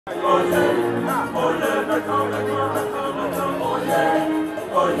The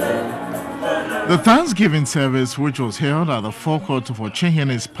Thanksgiving service, which was held at the forecourt of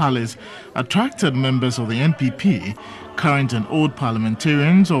Ochehene's palace, attracted members of the NPP, current and old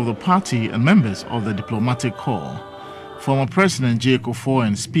parliamentarians of the party, and members of the diplomatic corps. Former President Nana Akuffo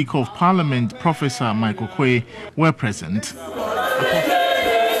and Speaker of Parliament Professor Michael Kyebi were present.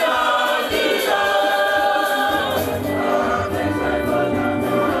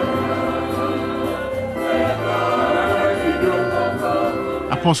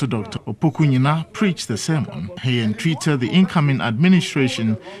 Apostle Dr. Opoku preached the sermon. He entreated the incoming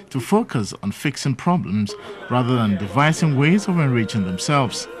administration to focus on fixing problems rather than devising ways of enriching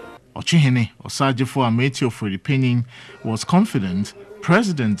themselves. Ochihene Osajifo Ametio Furipenin was confident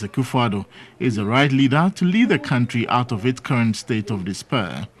President Akuffo Addo is the right leader to lead the country out of its current state of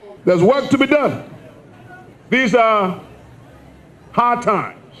despair. There's work to be done. These are hard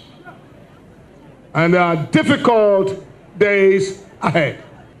times, and there are difficult days ahead.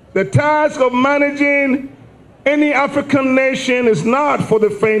 The task of managing any African nation is not for the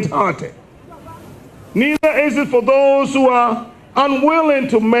faint-hearted. Neither is it for those who are unwilling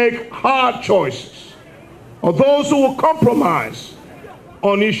to make hard choices, or those who will compromise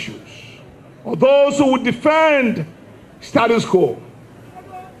on issues, or those who will defend status quo.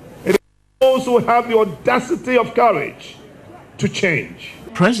 It is those who have the audacity of courage to change.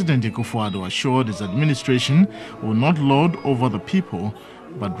 President Akuffo Addo assured his administration will not lord over the people,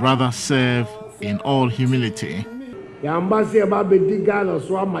 but rather serve in all humility.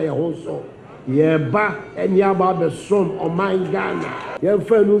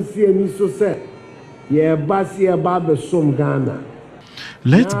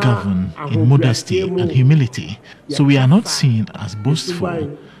 Let's govern in modesty and humility, so we are not seen as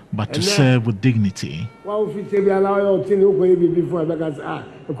boastful, but to serve with dignity.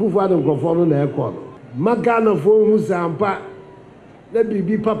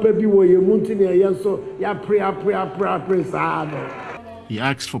 He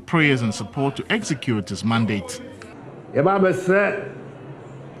asked for prayers and support to execute his mandate.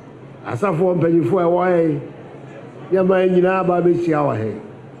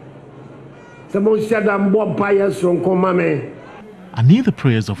 I need the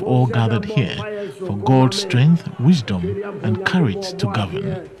prayers of all gathered here for God's strength, wisdom, and courage to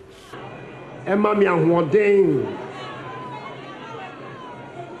govern.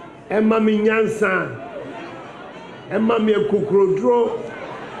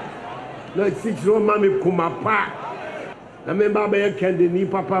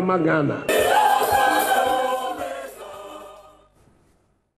 Na